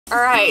All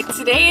right,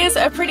 today is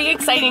a pretty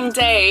exciting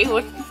day.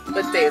 What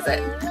day is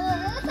it?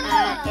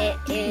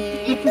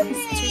 It is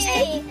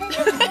Tuesday.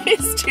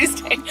 It's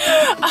Tuesday.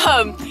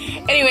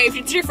 Anyway, if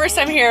it's your first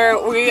time here,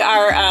 we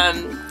are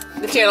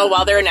the channel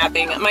while they're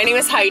napping. My name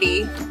is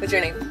Heidi. What's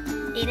your name?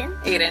 Aidan.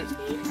 Aidan.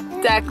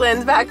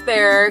 Declan's back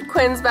there.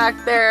 Quinn's back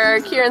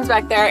there. Kieran's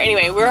back there.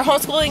 Anyway, we're a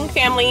homeschooling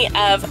family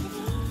of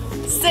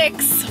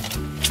 6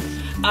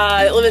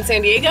 that live in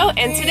San Diego,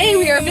 and today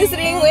we are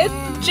visiting with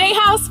J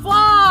House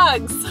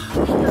Vlogs.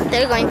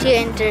 They're going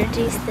to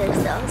introduce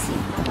themselves.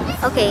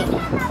 Okay.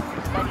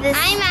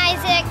 I'm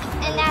Isaac,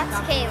 and that's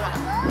Kayla.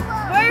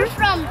 We're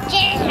from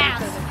J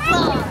House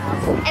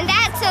Vlogs, and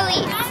that's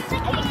Ellie.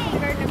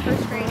 Started in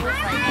first grade was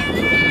like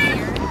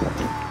year,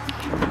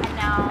 and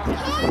now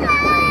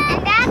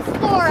and that's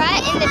Laura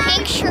in the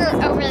pink shirt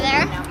over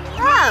there.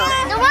 Oh,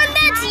 the one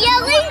that's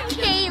yelling,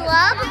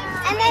 Caleb,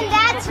 and then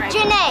that's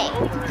Janae.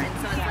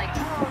 So it's like,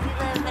 oh,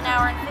 we live an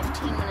hour and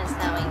 15 minutes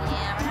that way.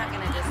 Yeah, we're not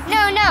gonna just.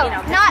 No,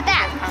 not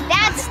that.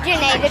 That's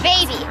Janae, the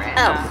baby.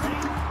 Oh.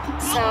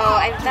 So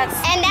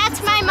that's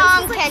my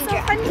mom, Kendra.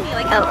 So funny,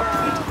 like, oh.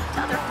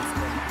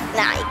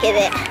 Now I get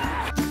it.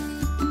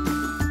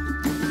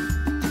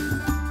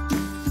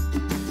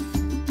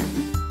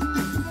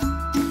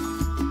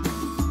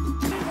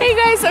 Hey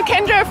guys, so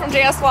Kendra from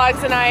JS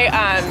Vlogs and I,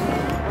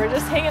 we're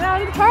just hanging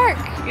out in the park,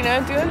 you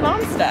know, doing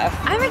mom stuff.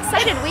 I'm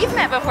excited. We've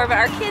met before, but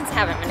our kids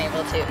haven't been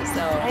able to,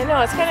 so. I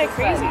know, it's kind of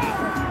crazy.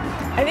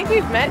 I think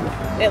we've met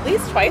at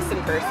least twice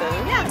in person.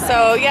 Yeah.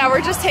 So yeah,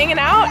 we're just hanging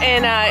out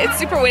and it's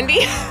super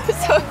windy.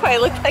 So if I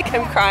look like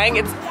I'm crying,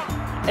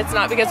 it's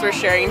not because we're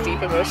sharing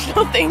deep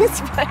emotional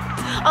things, but.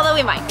 Although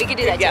we might, we could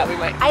do that too. Yeah, we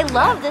might. I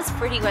love this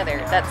pretty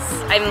weather.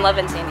 I'm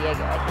loving San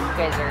Diego. I think you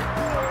guys are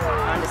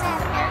onto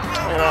something here.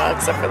 I know,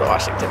 except for the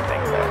Washington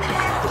thing, but.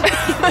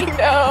 I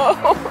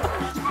know.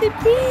 The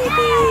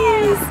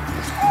babies.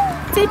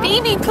 It's a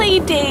baby play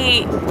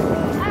date.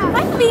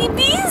 Hi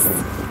babies.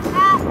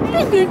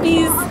 Hi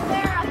babies.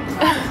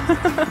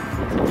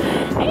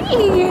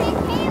 Hey.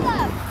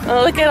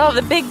 Oh, look at all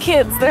the big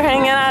kids. They're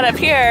hanging out up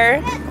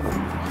here.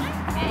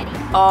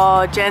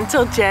 Oh,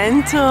 gentle,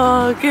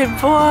 gentle. Good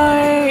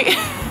boy.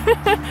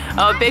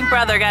 Oh, big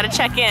brother, gotta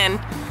check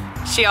in.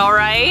 She all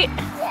right?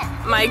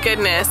 Yeah. My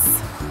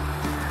goodness.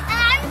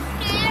 I'm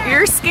scared.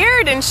 You're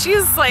scared and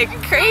she's like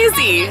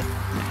crazy.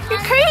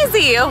 You're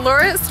crazy. Oh,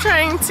 Laura's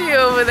trying to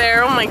over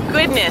there. Oh my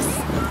goodness.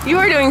 You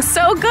are doing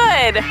so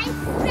good. I'm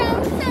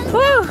so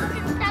Woo. scared.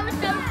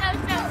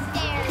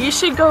 You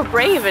should go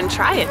brave and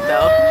try it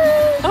though.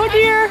 Oh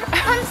dear.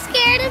 I'm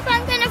scared if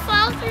I'm gonna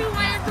fall through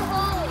one of the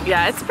holes.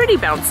 Yeah, it's pretty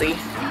bouncy.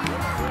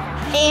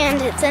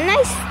 And it's a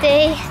nice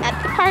day at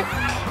the park.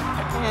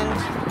 And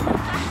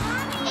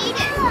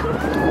Aidan.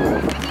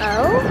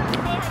 Oh?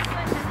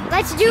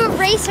 Let's do a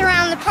race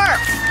around the park.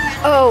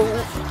 Oh,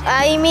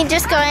 you mean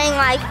just going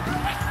like?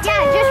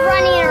 Yeah, just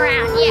running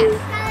around, yeah.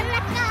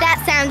 That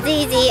sounds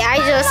easy.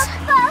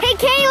 Hey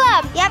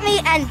Caleb, let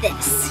me end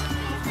this.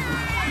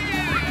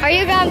 Are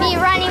you gonna be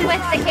running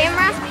with the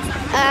camera?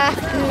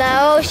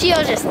 No,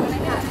 she'll just.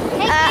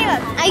 Hey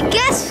Caleb. I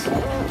guess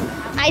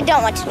I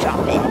don't want to drop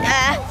it.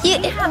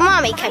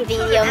 Mommy can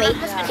video me.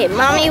 Okay,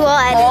 Mommy will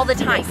edit. All the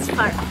time.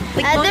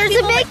 There's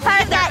a big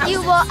part that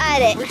you will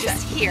edit. We're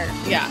just here.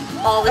 Yeah.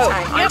 All the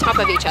time, on top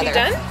of each other. You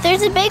done?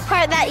 There's a big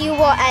part that you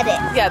will edit.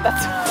 Yeah,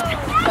 that's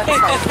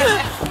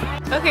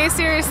Okay,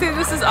 seriously,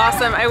 this is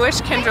awesome. I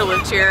wish Kendra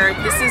lived here.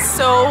 This is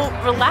so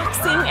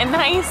relaxing and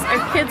nice. Our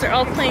kids are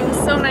all playing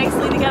so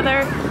nicely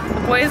together.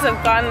 The boys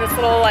have gone this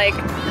little like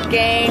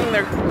gang.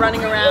 They're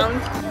running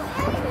around.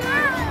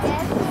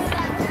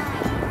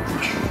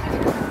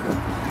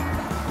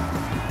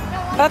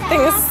 That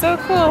thing is so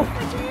cool.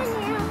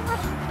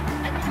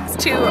 These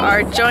two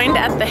are joined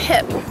at the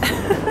hip.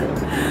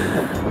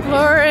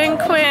 Laura and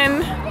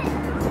Quinn.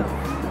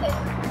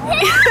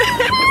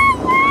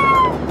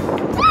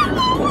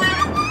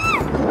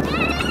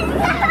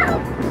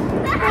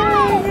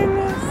 Oh,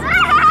 goodness.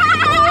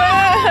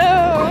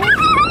 Whoa.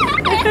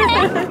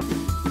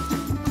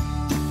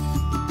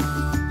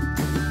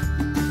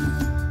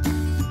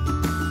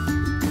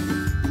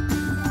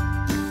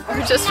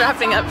 We're just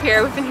wrapping up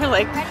here. We've been here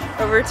like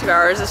over 2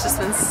 hours. It's just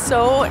been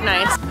so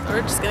nice.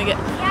 We're just gonna get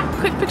a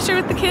quick picture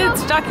with the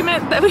kids to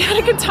document that we had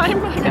a good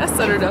time, I guess.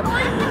 I don't know.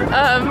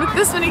 With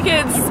this many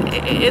kids,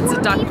 it's a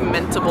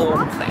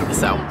documentable thing.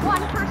 So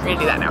we're gonna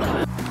do that now.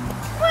 1,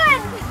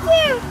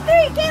 2,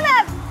 3,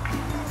 Caleb!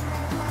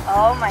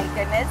 Oh my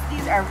goodness,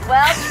 these are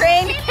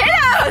well-trained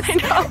kiddos! I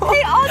know.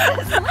 They all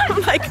just look.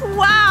 I'm like,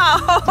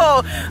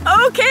 wow!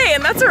 Okay,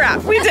 and that's a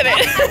wrap. We did it.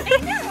 I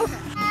know.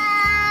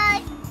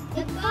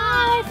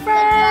 Goodbye,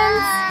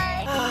 friends!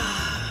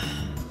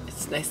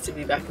 It's nice to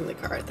be back in the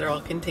car. They're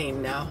all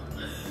contained now.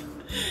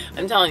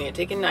 I'm telling you,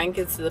 taking 9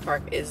 kids to the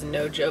park is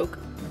no joke,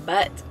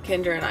 but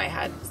Kendra and I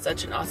had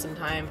such an awesome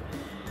time.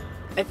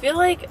 I feel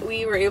like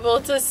we were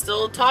able to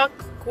still talk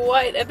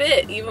quite a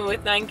bit, even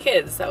with 9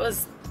 kids. That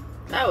was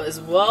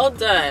well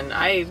done.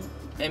 I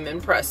am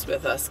impressed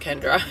with us,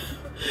 Kendra.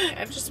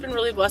 I've just been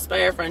really blessed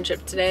by our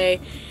friendship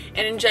today,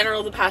 and in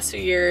general the past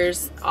few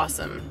years.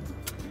 Awesome.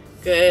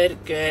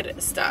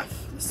 Good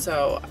stuff.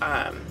 So,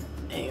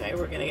 anyway,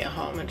 we're gonna get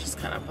home and just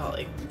kind of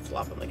probably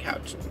flop on the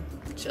couch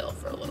and chill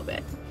for a little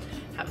bit,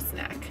 have a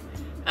snack.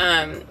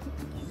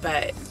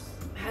 But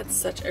had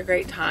such a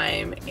great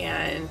time,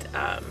 and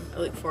I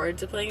look forward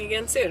to playing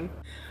again soon.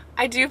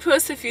 I do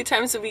post a few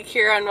times a week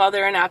here on While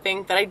They're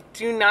Napping, but I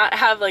do not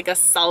have like a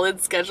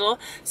solid schedule.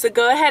 So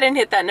go ahead and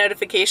hit that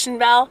notification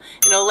bell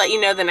and it'll let you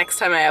know the next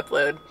time I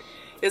upload.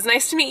 It was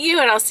nice to meet you,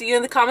 and I'll see you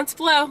in the comments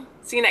below.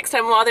 See you next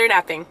time while they're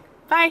napping.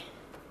 Bye.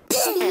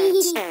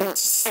 Nap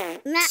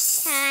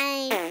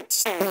time.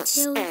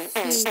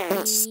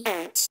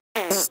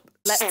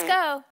 Let's go.